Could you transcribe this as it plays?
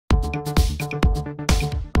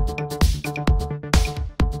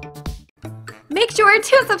make sure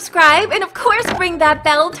to subscribe and of course ring that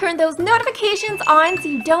bell, turn those notifications on so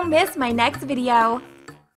you don't miss my next video.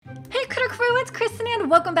 Hey Critter Crew, it's Kristen and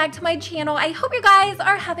welcome back to my channel. I hope you guys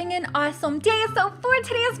are having an awesome day. So for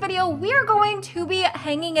today's video, we are going to be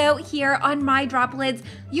hanging out here on My Droplets.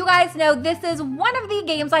 You guys know this is one of the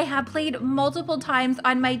games I have played multiple times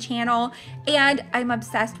on my channel and I'm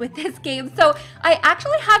obsessed with this game. So I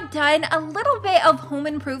actually have done a little bit of home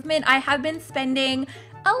improvement. I have been spending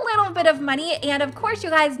a little bit of money and of course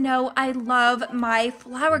you guys know I love my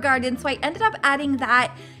flower garden, so I ended up adding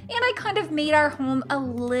that and I kind of made our home a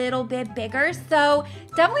little bit bigger. So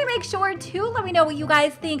definitely make sure to let me know what you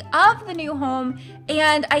guys think of the new home.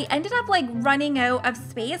 And I ended up like running out of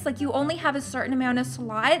space. Like you only have a certain amount of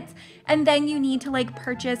slots and then you need to like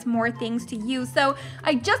purchase more things to use. So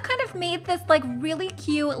I just kind of made this like really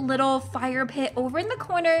cute little fire pit over in the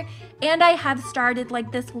corner and I have started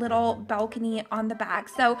like this little balcony on the back.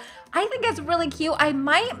 So I think it's really cute. I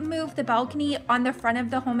might move the balcony on the front of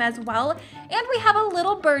the home as well. And we have a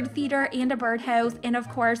little bird feeder and a birdhouse and of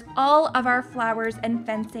course all of our flowers and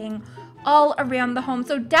fencing all around the home.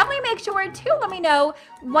 So definitely make sure to let me know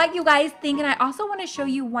what you guys think. And I also want to show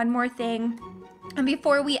you one more thing and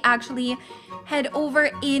before we actually head over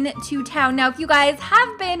into town. Now if you guys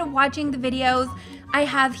have been watching the videos I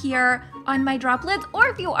have here on My Droplets, or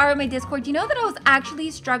if you are on my Discord, you know that I was actually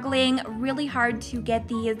struggling really hard to get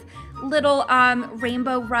these little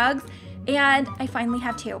rainbow rugs. And I finally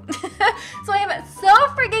have two. So I am so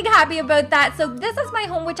freaking happy about that. So this is my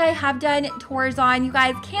home, which I have done tours on. You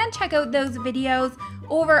guys can check out those videos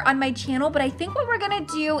over on my channel. But I think what we're gonna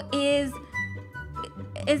do is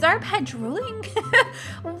our pet drooling?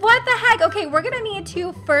 What the heck? Okay, we're gonna need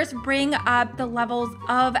to first bring up the levels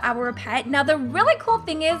of our pet. Now the really cool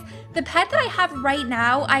thing is the pet that I have right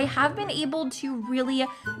now, I have been able to really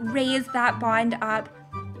raise that bond up.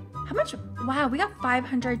 How much? Wow, we got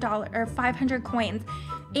 $500 or 500 coins.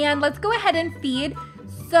 And let's go ahead and feed.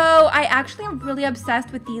 So I actually am really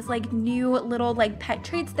obsessed with these like new little like pet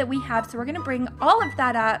treats that we have. So we're gonna bring all of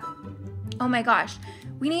that up. Oh my gosh.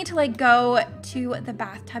 We need to like go to the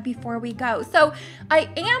bathtub before we go. So I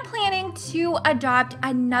am planning to adopt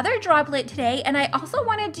another droplet today. And I also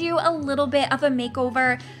want to do a little bit of a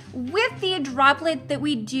makeover with the droplet that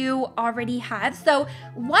we do already have. So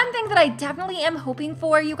one thing that I definitely am hoping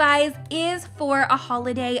for, you guys, is for a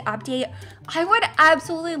holiday update. I would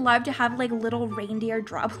absolutely love to have like little reindeer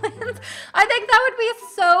droplets. I think that would be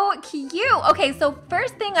so cute. Okay, so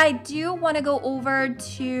first thing I do want to go over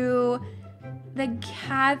to the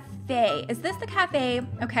cafe. Is this the cafe?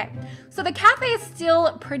 Okay, so the cafe is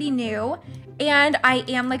still pretty new and I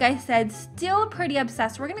am, like I said, still pretty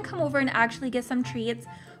obsessed. We're gonna come over and actually get some treats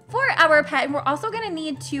for our pet, and we're also gonna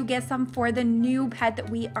need to get some for the new pet that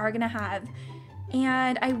we are gonna have.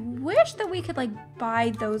 And I wish that we could like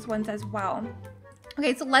buy those ones as well.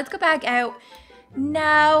 Okay, so let's go back out.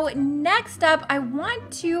 Now, next up, I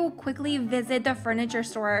want to quickly visit the furniture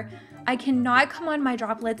store. I cannot come on My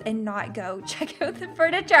Droplets and not go check out the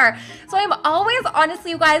furniture. So I'm always, honestly,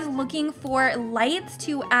 you guys, looking for lights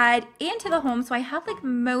to add into the home. So I have like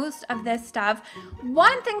most of this stuff.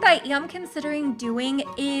 One thing that I am considering doing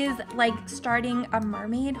is like starting a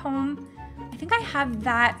mermaid home. I think I have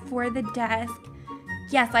that for the desk.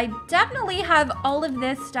 Yes, I definitely have all of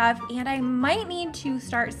this stuff and I might need to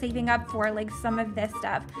start saving up for like some of this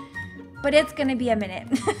stuff. But it's gonna be a minute.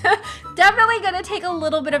 Definitely gonna take a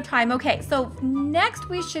little bit of time. Okay, so next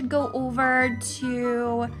we should go over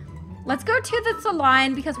to, let's go to the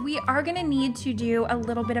salon because we are gonna need to do a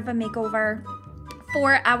little bit of a makeover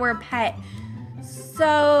for our pet.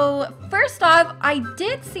 So first off, I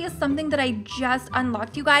did see something that I just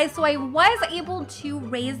unlocked, you guys. So I was able to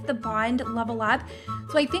raise the bond level up.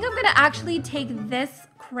 So I think I'm gonna actually take this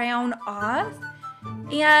crown off.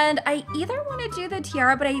 And I either want to do the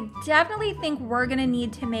tiara, but I definitely think we're going to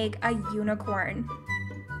need to make a unicorn.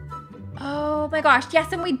 Oh my gosh,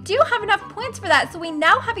 yes, and we do have enough points for that. So we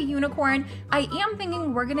now have a unicorn. I am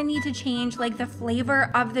thinking we're going to need to change like the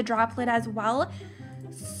flavor of the droplet as well.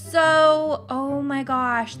 So, oh my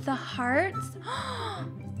gosh, the hearts.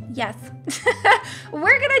 Yes,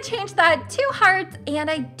 we're going to change that to hearts.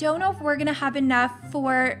 And I don't know if we're going to have enough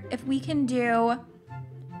for if we can do...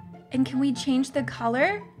 And can we change the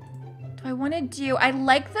color? Do I want to do, I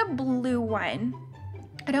like the blue one.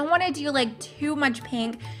 I don't want to do like too much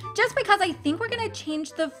pink just because I think we're going to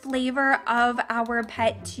change the flavor of our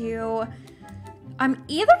pet to, I'm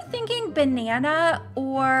either thinking banana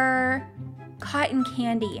or cotton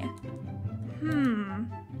candy.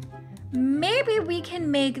 Maybe we can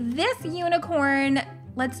make this unicorn,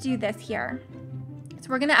 let's do this here. So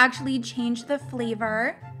we're going to actually change the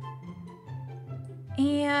flavor.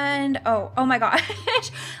 And oh my gosh,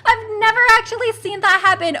 I've never actually seen that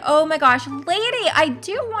happen. Oh my gosh, lady, I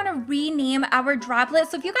do want to rename our droplet.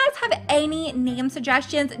 So if you guys have any name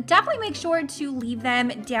suggestions, definitely make sure to leave them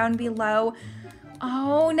down below.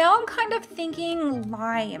 Oh, now I'm kind of thinking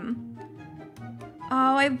lime.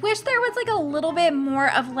 Oh, I wish there was like a little bit more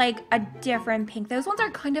of like a different pink. Those ones are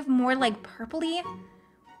kind of more like purpley.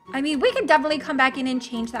 I mean, we could definitely come back in and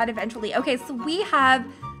change that eventually. Okay, so we have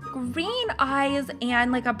green eyes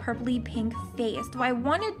and like a purpley pink face. Do I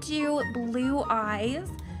want to do blue eyes?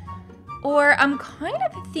 Or I'm kind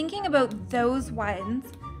of thinking about those ones.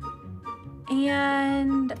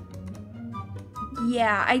 And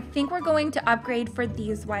yeah, I think we're going to upgrade for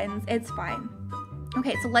these ones. It's fine.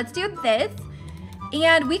 Okay, so let's do this.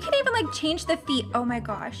 And we can even like change the feet. Oh my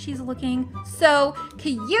gosh, she's looking so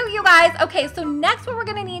cute, you guys. Okay, so next what we're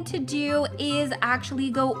gonna need to do is actually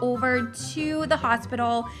go over to the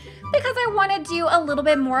hospital because I wanna do a little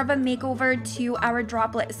bit more of a makeover to our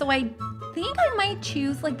droplet. So I think I might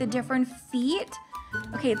choose like the different feet.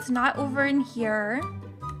 Okay, it's not over in here.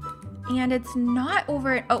 And it's not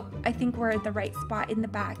over, oh, I think we're at the right spot in the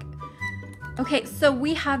back. Okay, so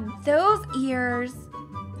we have those ears.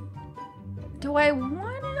 Do I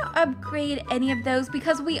want to upgrade any of those?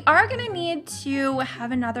 Because we are going to need to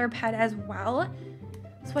have another pet as well.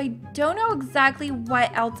 So I don't know exactly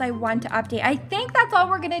what else I want to update. I think that's all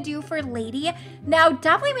we're going to do for Lady. Now,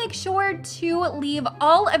 definitely make sure to leave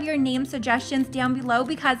all of your name suggestions down below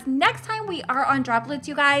because next time we are on Droplets,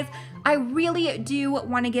 you guys, I really do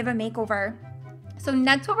want to give a makeover. So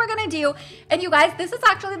next what we're going to do, and you guys, this is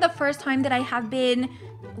actually the first time that I have been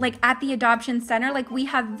like at the adoption center. Like we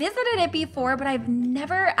have visited it before, but I've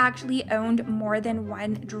never actually owned more than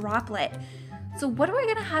one droplet. So what are we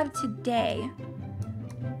gonna have today?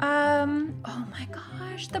 Oh my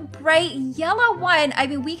gosh, the bright yellow one. I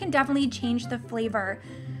mean, we can definitely change the flavor.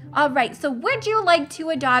 All right, so would you like to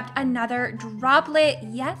adopt another droplet?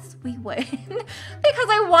 Yes, we would, because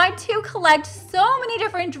I want to collect so many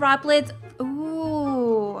different droplets.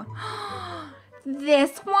 Ooh.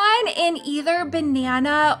 This one in either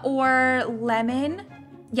banana or lemon.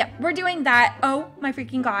 Yep, we're doing that. Oh my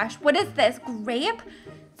freaking gosh. What is this? Grape?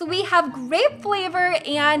 So we have grape flavor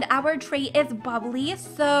and our trait is bubbly.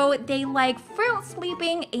 So they like fruit,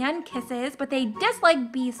 sleeping, and kisses, but they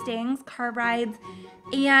dislike bee stings, car rides,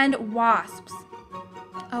 and wasps.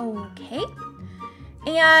 Okay.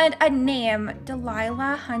 And a name,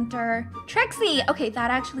 Delilah, Hunter, Trixie. Okay, that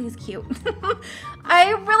actually is cute. I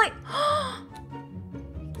really...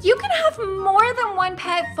 You can have more than one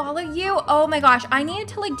pet follow you. Oh my gosh, I needed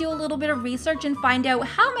to like do a little bit of research and find out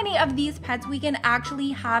how many of these pets we can actually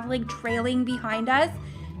have like trailing behind us.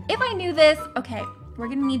 If I knew this, okay, we're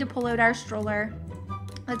gonna need to pull out our stroller.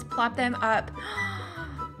 Let's plop them up.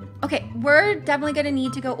 Okay, we're definitely gonna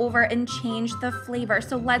need to go over and change the flavor.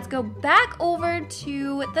 So let's go back over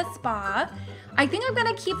to the spa. I think I'm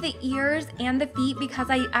gonna keep the ears and the feet because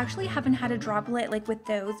I actually haven't had a droplet like with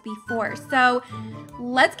those before. So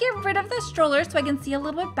let's get rid of the stroller so I can see a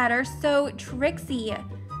little bit better. So Trixie,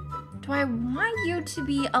 do I want you to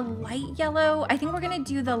be a light yellow? I think we're gonna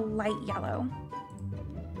do the light yellow.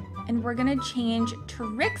 And we're gonna change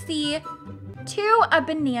Trixie to a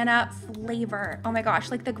banana flavor. Oh my gosh,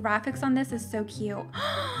 like the graphics on this is so cute.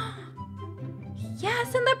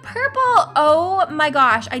 Yes, and the purple. Oh my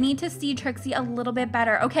gosh, I need to see Trixie a little bit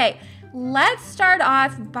better. Okay, let's start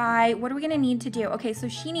off by, what are we gonna need to do? Okay, so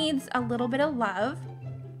she needs a little bit of love.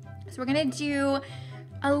 So we're gonna do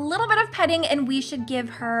a little bit of petting and we should give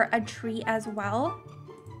her a treat as well.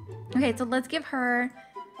 Okay, so let's give her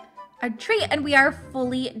a treat and we are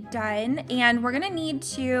fully done. And we're gonna need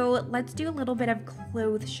to, let's do a little bit of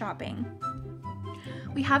clothes shopping.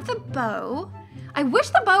 We have the bow. I wish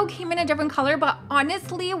the bow came in a different color, but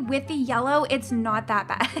honestly, with the yellow, it's not that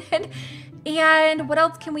bad. And what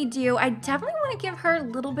else can we do? I definitely want to give her a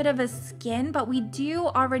little bit of a skin, but we do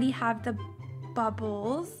already have the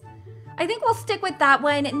bubbles. I think we'll stick with that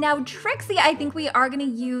one. Now, Trixie, I think we are going to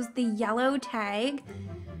use the yellow tag.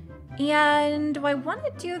 And do I want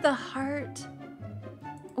to do the heart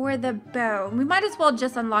or the bow? We might as well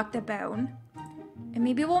just unlock the bow. And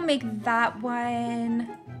maybe we'll make that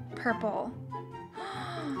one purple.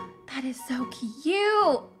 That is so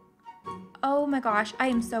cute. Oh my gosh, I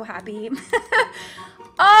am so happy.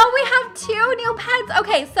 Oh, we have 2 new pets.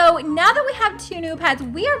 Okay, so now that we have 2 new pets,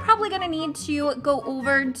 we are probably gonna need to go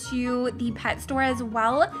over to the pet store as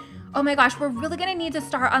well. Oh my gosh, we're really gonna need to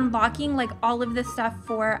start unlocking like all of this stuff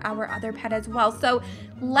for our other pet as well. So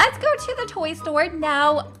let's go to the toy store.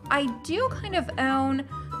 Now, I do kind of own,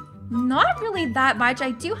 not really that much.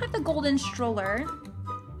 I do have the golden stroller.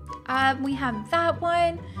 We have that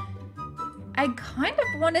one. I kind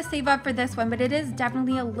of want to save up for this one, but it is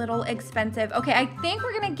definitely a little expensive. Okay, I think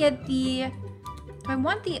we're gonna get the, do I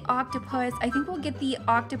want the octopus? I think we'll get the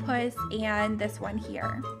octopus and this one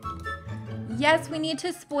here. Yes, we need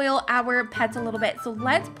to spoil our pets a little bit. So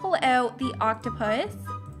let's pull out the octopus.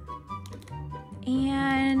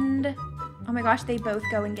 And, oh my gosh, they both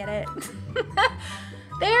go and get it.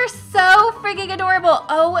 They're so freaking adorable.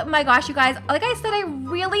 Oh my gosh, you guys. Like I said, I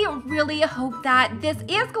really hope that this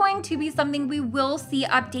is going to be something we will see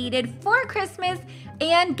updated for Christmas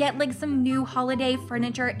and get like some new holiday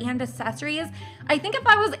furniture and accessories. I think if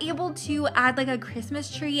I was able to add like a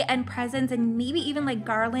Christmas tree and presents and maybe even like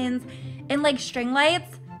garlands and like string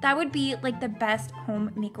lights, that would be like the best home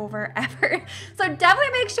makeover ever. So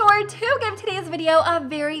definitely make sure to give today's video a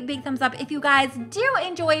very big thumbs up if you guys do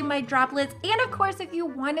enjoy my droplets. And of course, if you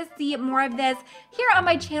want to see more of this here on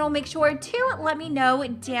my channel, make sure to let me know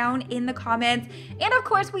down in the comments. And of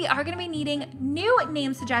course, we are going to be needing new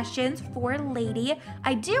name suggestions for Lady.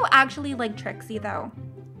 I do actually like Trixie though.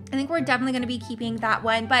 I think we're definitely going to be keeping that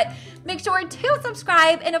one, but make sure to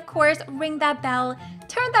subscribe and of course ring that bell,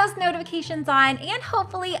 turn those notifications on, and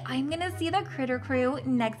hopefully I'm going to see the Critter Crew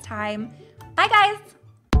next time. Bye guys!